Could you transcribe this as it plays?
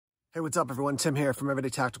Hey, what's up everyone? Tim here from Everyday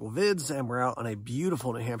Tactical Vids, and we're out on a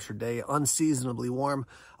beautiful New Hampshire day, unseasonably warm.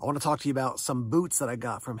 I want to talk to you about some boots that I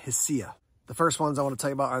got from Hisea. The first ones I want to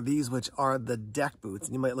tell you about are these, which are the deck boots.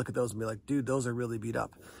 And you might look at those and be like, dude, those are really beat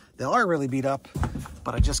up. They are really beat up,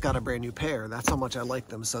 but I just got a brand new pair. That's how much I like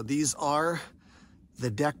them. So these are the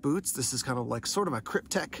deck boots. This is kind of like sort of a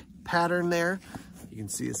Cryptek pattern there. You can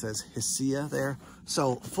see it says Hisea there.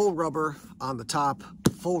 So full rubber on the top,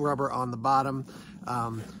 full rubber on the bottom.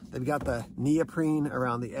 They've got the neoprene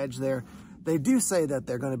around the edge there. They do say that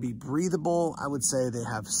they're going to be breathable. I would say they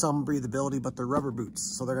have some breathability, but they're rubber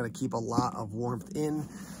boots, so they're going to keep a lot of warmth in.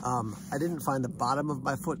 I didn't find the bottom of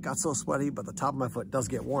my foot got so sweaty, but the top of my foot does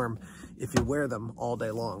get warm if you wear them all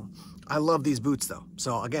day long. I love these boots though.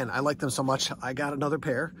 So again, I like them so much, I got another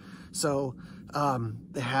pair. So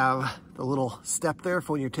they have the little step there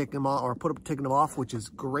for when you're taking them off, or taking them off, which is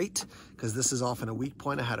great because this is often a weak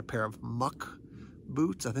point. I had a pair of muck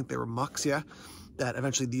boots, I think they were mucks, yeah, that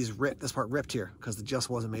eventually this part ripped here because it just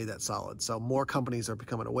wasn't made that solid. So more companies are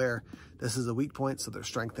becoming aware this is a weak point, so they're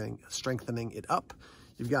strengthening it up.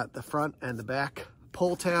 You've got the front and the back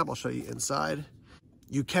pull tab. I'll show you inside.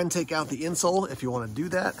 You can take out the insole if you want to do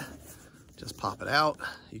that. Just pop it out.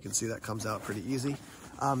 You can see that comes out pretty easy.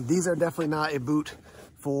 These are definitely not a boot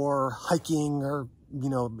for hiking or, you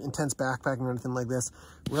know, intense backpacking or anything like this.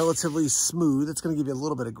 Relatively smooth. It's going to give you a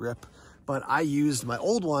little bit of grip. But I used my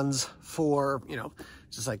old ones for, you know,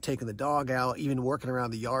 just like taking the dog out, even working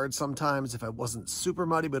around the yard sometimes if I wasn't super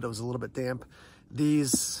muddy, but it was a little bit damp.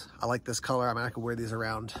 These, I like this color. I mean, I could wear these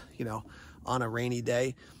around, you know, on a rainy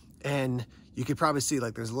day. And you could probably see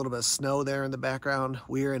like there's a little bit of snow there in the background.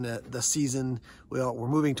 We're in the season, we're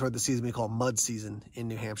moving toward the season we call mud season in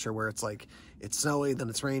New Hampshire, where it's like, it's snowy, then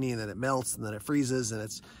it's rainy, and then it melts, and then it freezes,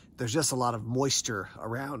 and there's just a lot of moisture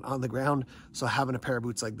around on the ground. So having a pair of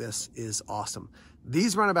boots like this is awesome.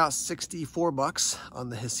 These run about 64 bucks on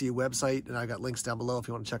the Hisea website, and I got links down below if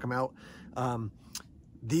you want to check them out.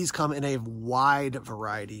 These come in a wide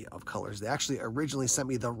variety of colors. They actually originally sent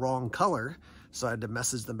me the wrong color, so I had to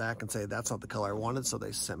message them back and say, that's not the color I wanted, so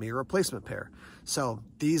they sent me a replacement pair. So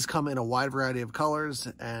these come in a wide variety of colors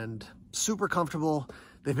and super comfortable.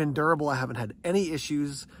 They've been durable. I haven't had any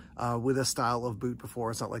issues with this style of boot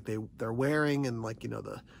before. It's not like they're wearing and like, you know,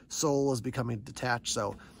 the sole is becoming detached.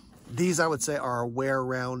 So these I would say are a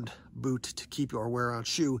wear-around boot to keep your wear-around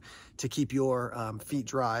shoe to keep your feet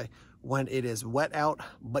dry when it is wet out,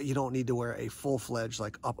 but you don't need to wear a full-fledged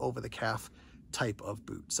like up over the calf type of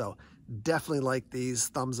boot. So definitely like these,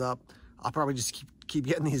 thumbs up. I'll probably just keep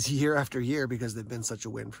getting these year after year because they've been such a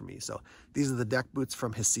win for me. So these are the deck boots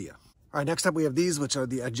from Hisea. All right, next up we have these, which are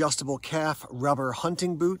the adjustable calf rubber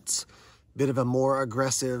hunting boots. Bit of a more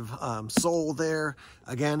aggressive sole there.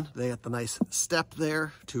 Again, they have the nice step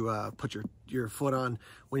there to put your foot on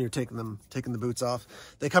when you're taking the boots off.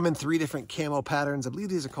 They come in 3 different camo patterns. I believe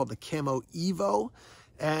these are called the Camo Evo.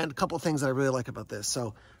 And a couple of things that I really like about this.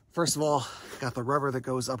 So first of all, got the rubber that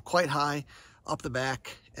goes up quite high, up the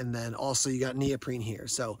back, and then also you got neoprene here.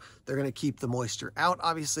 So they're gonna keep the moisture out,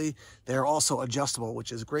 obviously. They're also adjustable,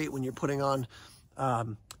 which is great when you're putting on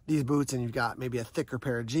these boots and you've got maybe a thicker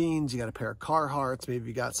pair of jeans, you got a pair of Carhartts, maybe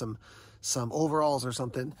you got some overalls or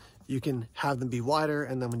something. You can have them be wider,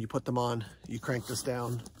 and then when you put them on, you crank this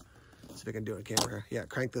down. See if I can do it on camera. Yeah,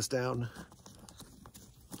 crank this down,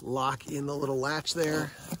 lock in the little latch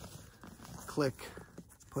there, click,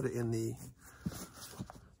 put it in the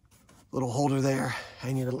little holder there,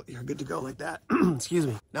 and you're good to go like that. Excuse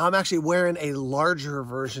me. Now I'm actually wearing a larger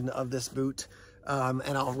version of this boot,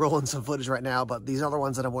 and I'll roll in some footage right now, but these other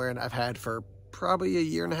ones that I'm wearing I've had for probably a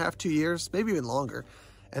year and a half, 2 years, maybe even longer.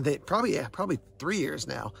 And they probably 3 years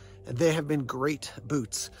now, and they have been great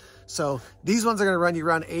boots. So these ones are gonna run you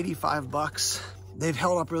around 85 bucks. They've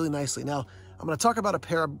held up really nicely. Now, I'm gonna talk about a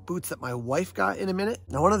pair of boots that my wife got in a minute.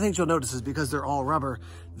 Now, one of the things you'll notice is because they're all rubber,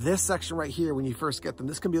 this section right here, when you first get them,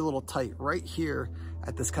 this can be a little tight right here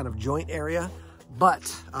at this kind of joint area.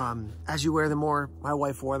 But as you wear them more, my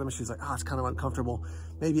wife wore them, she's like, oh, it's kind of uncomfortable.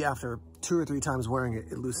 Maybe after 2 or 3 times wearing it,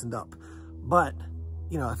 it loosened up. But,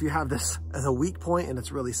 you know, if you have this as a weak point and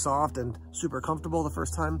it's really soft and super comfortable the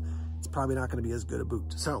first time, it's probably not gonna be as good a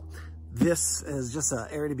boot. So this is just an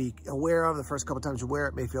area to be aware of. The first couple times you wear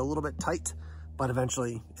it may feel a little bit tight, but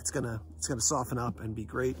eventually it's gonna soften up and be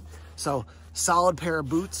great. So solid pair of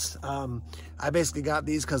boots. I basically got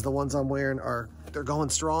these because the ones I'm wearing they're going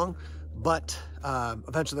strong, but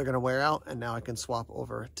eventually they're gonna wear out, and now I can swap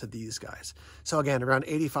over to these guys. So again, around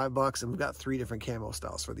 85 bucks, and we've got 3 different camo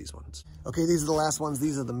styles for these ones. Okay, these are the last ones.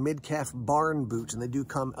 These are the mid-calf barn boots, and they do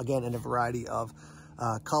come again in a variety of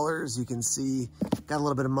colors. You can see, got a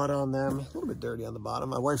little bit of mud on them, a little bit dirty on the bottom.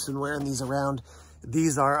 My wife's been wearing these around.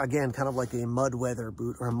 These are, again, kind of like a mud weather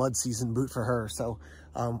boot or a mud season boot for her. So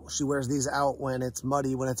she wears these out when it's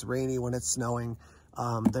muddy, when it's rainy, when it's snowing.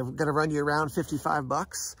 They're gonna run you around 55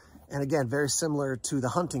 bucks. And again, very similar to the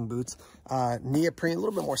hunting boots. Neoprene, a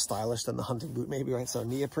little bit more stylish than the hunting boot maybe, right? So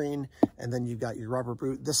neoprene, and then you've got your rubber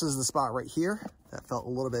boot. This is the spot right here. That felt a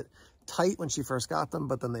little bit tight when she first got them,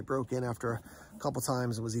 but then they broke in after a couple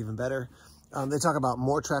times. It was even better. They talk about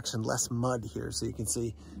more traction, less mud here. So you can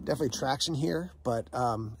see definitely traction here, but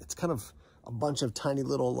it's kind of a bunch of tiny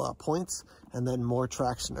little points and then more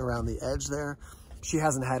traction around the edge there. She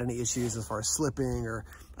hasn't had any issues as far as slipping, or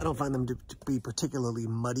I don't find them to be particularly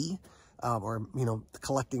muddy or, you know,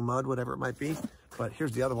 collecting mud, whatever it might be. But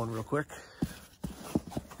here's the other one real quick.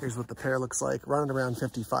 Here's what the pair looks like, running around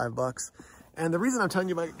 55 bucks. And the reason I'm telling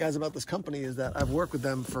you guys about this company is that I've worked with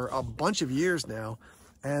them for a bunch of years now,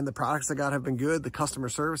 and the products I got have been good. The customer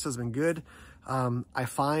service has been good. I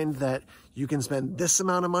find that you can spend this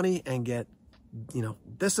amount of money and get, you know,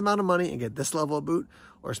 this amount of money and get this level of boot,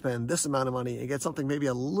 or spend this amount of money and get something maybe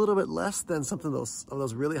a little bit less than something of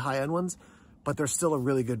those really high-end ones, but they're still a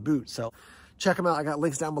really good boot. So check them out. I got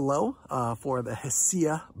links down below for the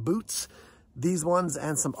Hisea boots, these ones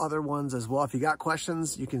and some other ones as well. If you got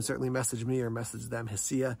questions, you can certainly message me or message them,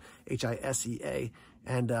 Hisea, Hisea,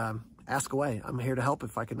 and ask away. I'm here to help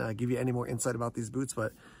if I can give you any more insight about these boots,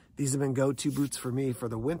 but these have been go-to boots for me for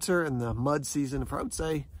the winter and the mud season for, I would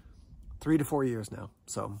say, 3 to 4 years now.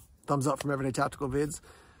 So thumbs up from Everyday Tactical Vids,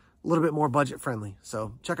 a little bit more budget friendly.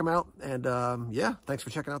 So check them out. And yeah, thanks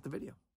for checking out the video.